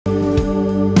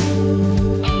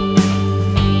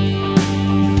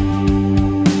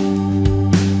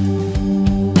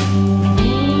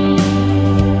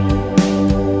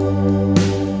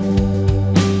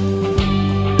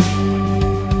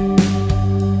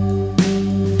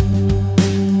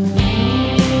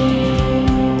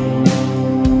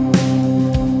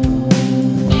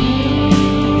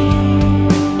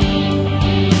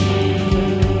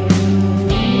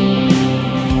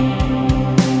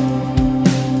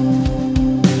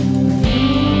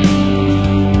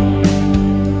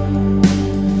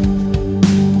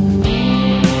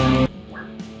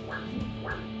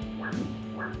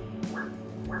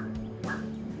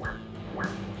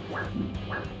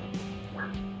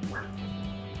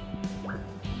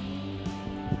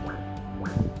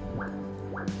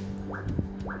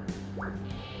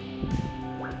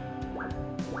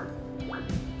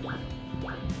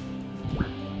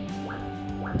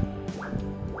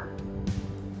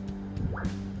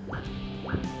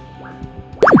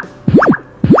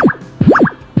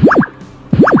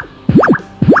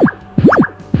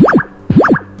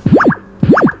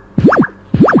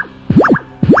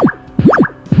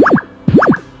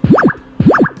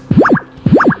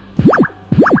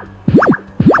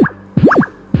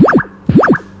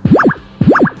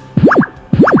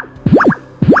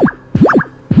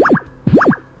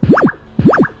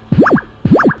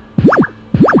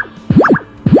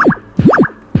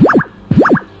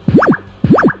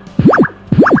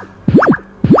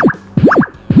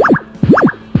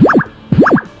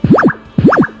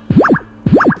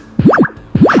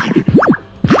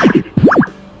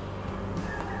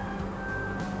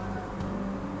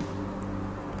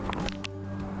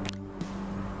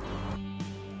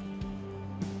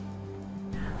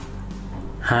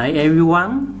Hi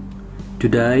everyone,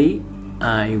 today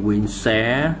I will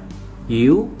share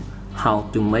you how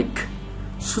to make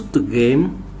shooter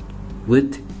game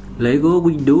with Lego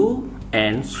Wedo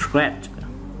and Scratch.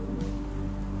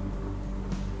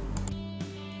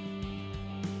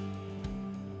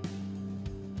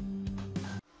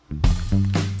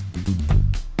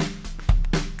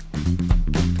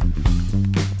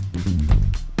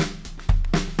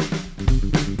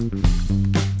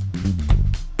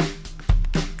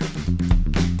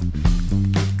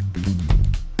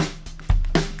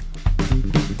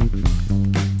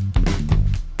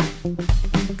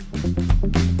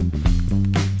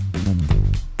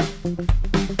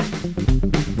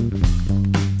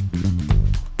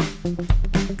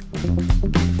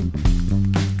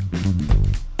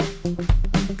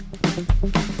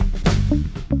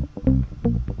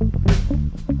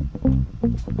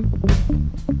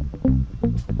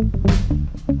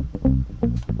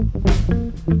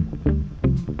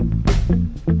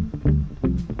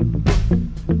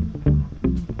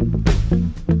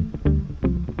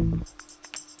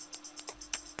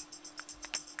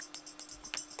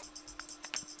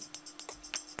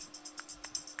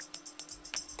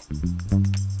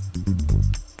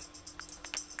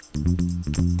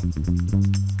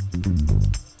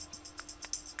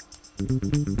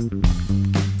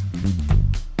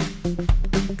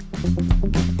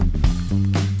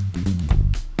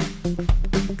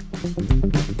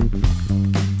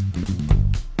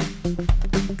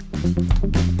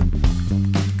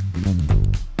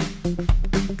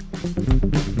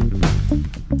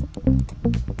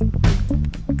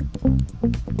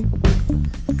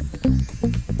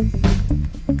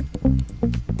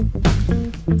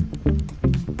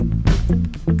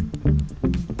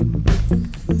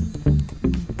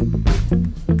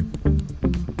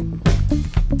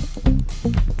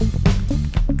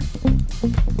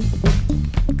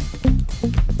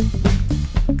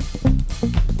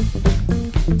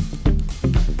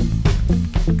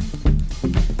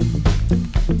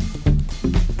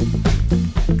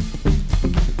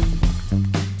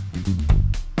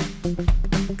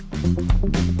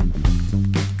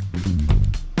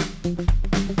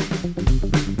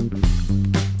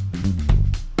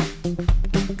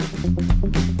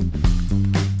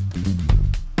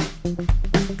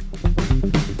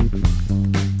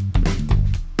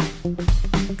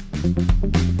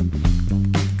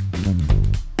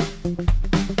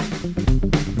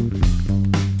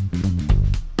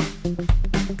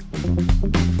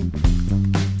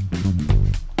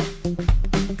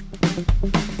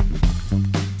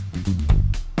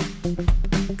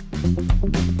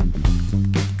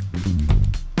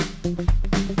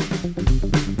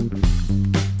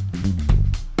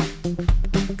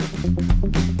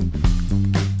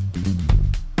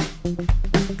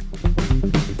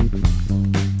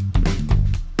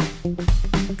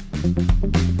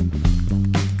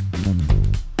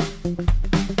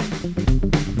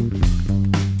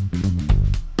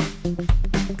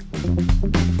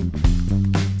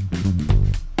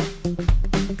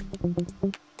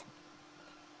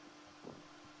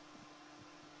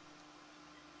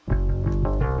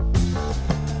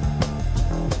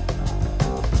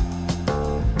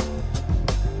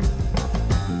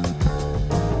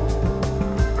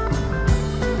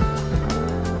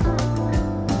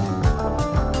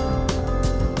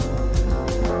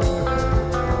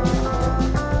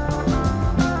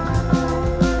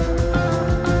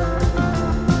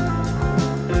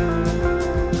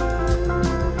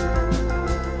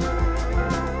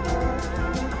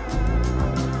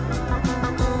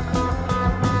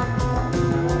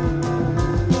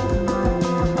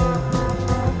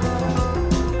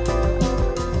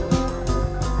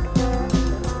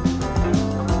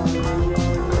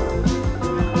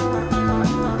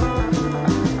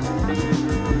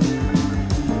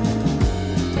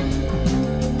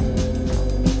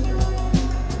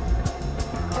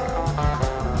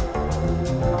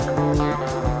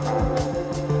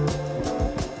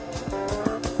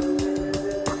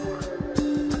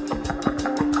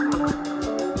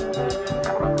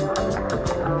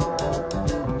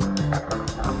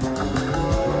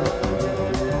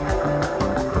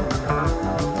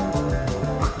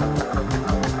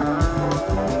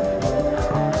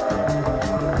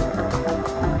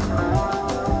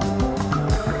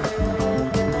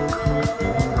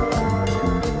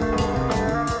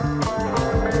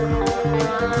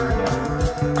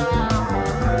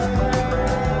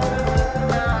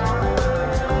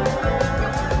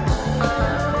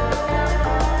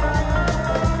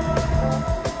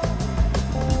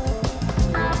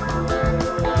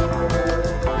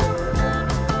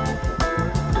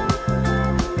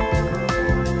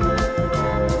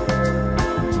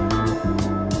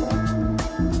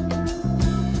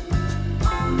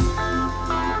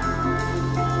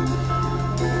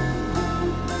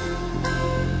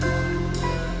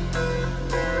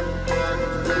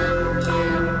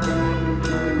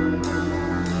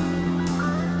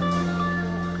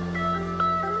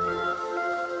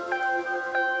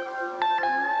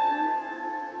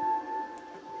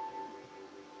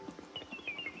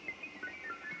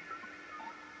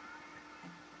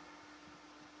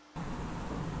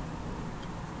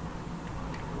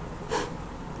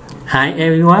 Hi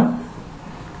everyone,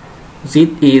 this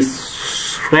is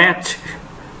Scratch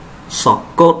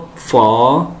shortcut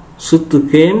for shooter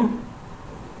game.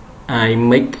 I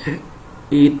make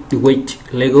it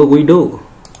with Lego Wedo,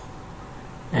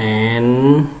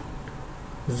 and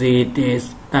this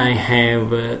is I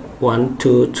have 1,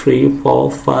 2, 3, 4,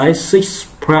 5, 6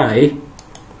 sprite.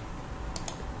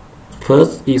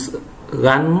 First is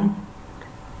gun,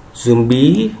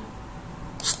 zombie,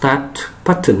 start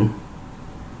button,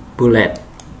 bullet,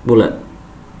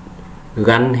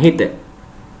 gun hit.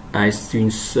 I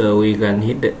think so. We gun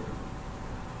hit.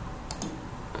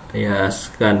 Yes,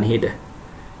 gun hit,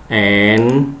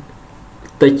 and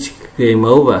touch game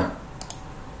over.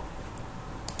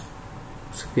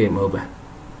 It's game over.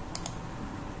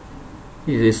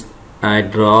 This is I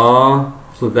draw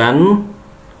the gun,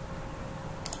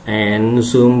 and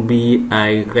zombie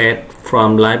I get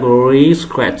from library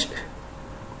Scratch.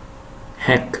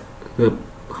 Hacker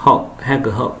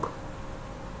Hawk.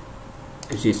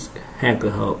 This is Hacker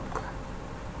Hawk.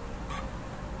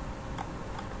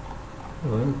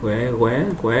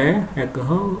 Where Hacker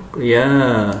Hawk?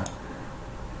 Yeah,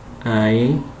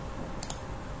 I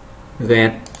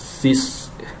get this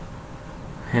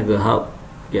Hacker Hawk.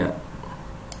 Yeah.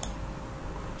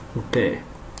 Okay.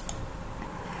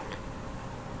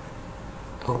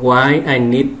 Why I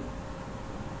need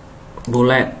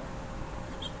bullet?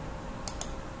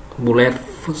 Bullet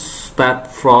start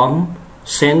from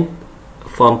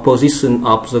position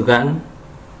of the gun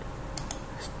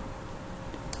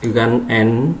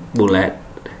and bullet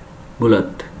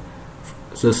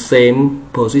the same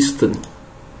position.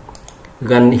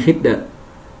 Gun hit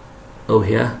over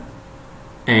here,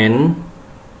 and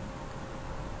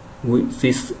with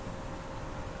this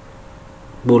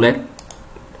bullet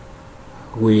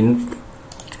will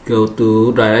go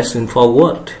to direction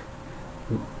forward.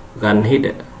 Gun hit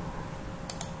it,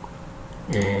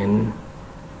 and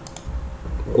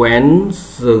when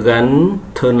the gun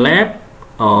turn left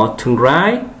or turn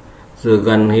right, the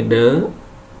gun hitter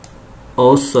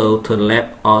also turn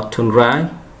left or turn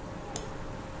right.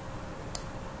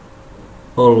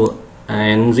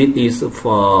 And this is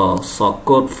for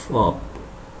shortcut for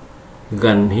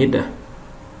gun hitter.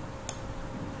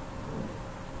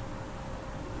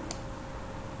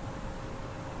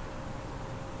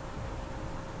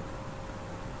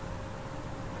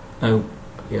 Oh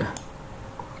yeah,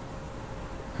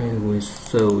 I will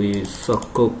show you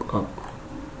shortcut of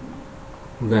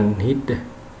gun hit.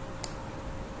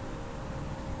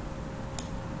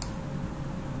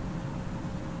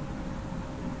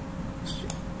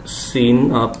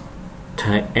 Scene of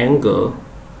triangle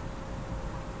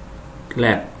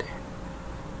left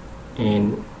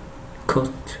and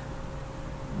cut.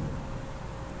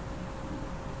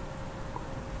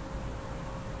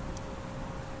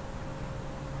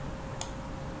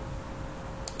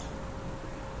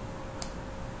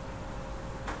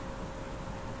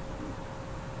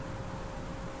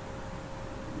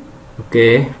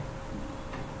 Okay.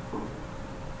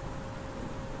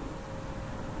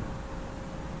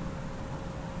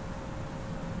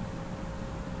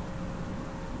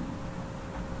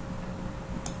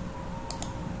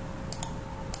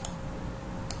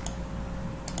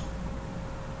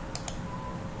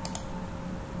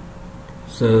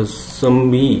 The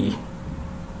zombie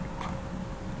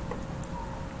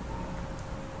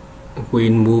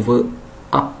will move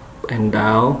up and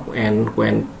down, and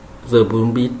when the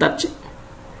zombie touch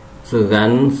the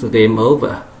gun, the game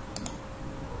over.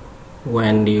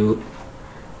 When you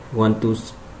want to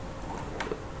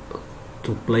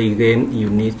play game, you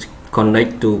need to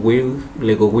connect to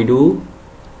Lego Wedo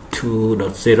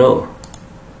 2.0.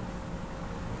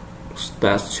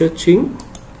 Start searching.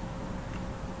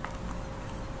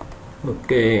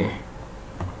 Okay.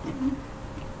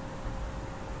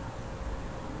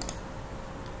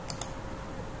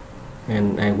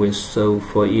 And I will show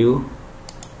for you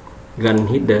gun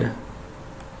hitter.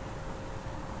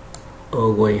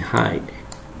 Always hide,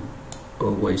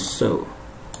 always show.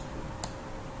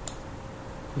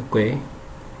 Okay.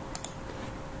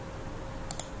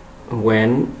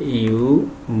 When you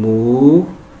move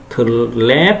to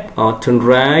left or to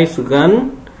right, the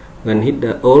gun hit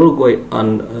the always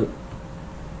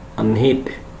on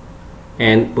hit,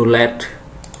 and bullet.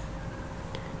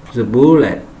 The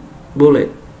bullet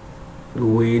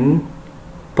will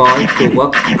point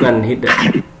toward gun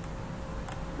hitter.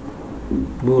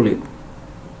 Bullet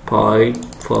point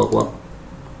forward,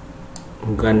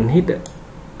 gun hitter.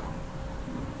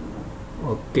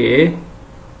 Okay.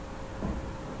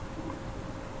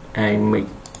 I make,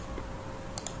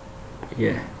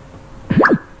 yeah.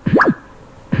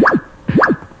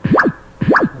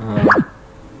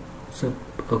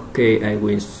 Okay, I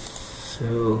will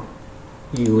show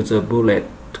you the bullet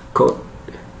code.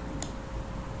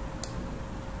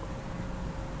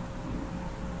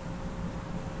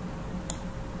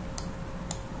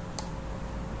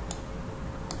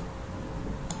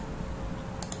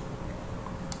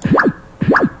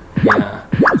 Yeah,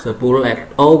 the bullet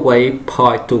always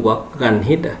point to what gun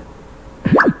hit.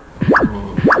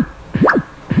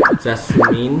 That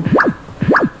means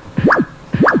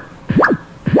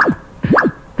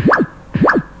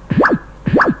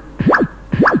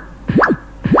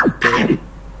okay.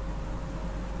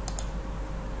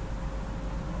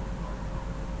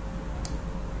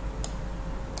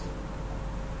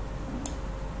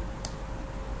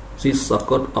 This is a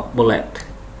code of bullet.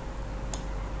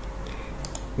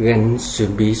 Gun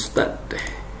should be started.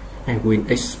 I will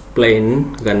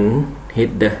explain gun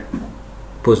hit the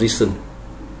position.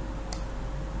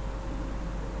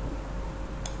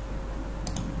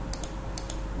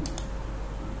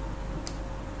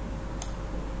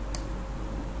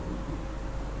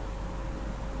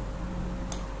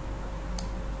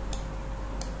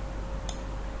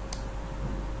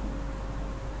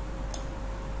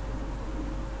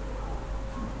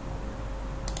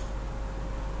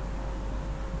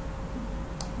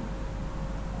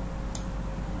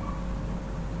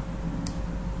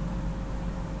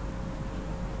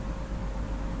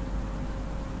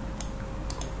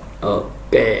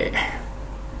 Okay,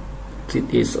 this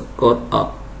is a code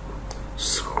of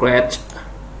Scratch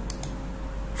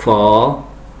for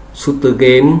shooter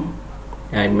game.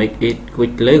 I make it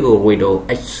with Lego Wedo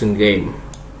action game.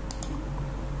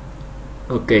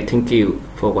 Okay, thank you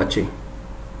for watching.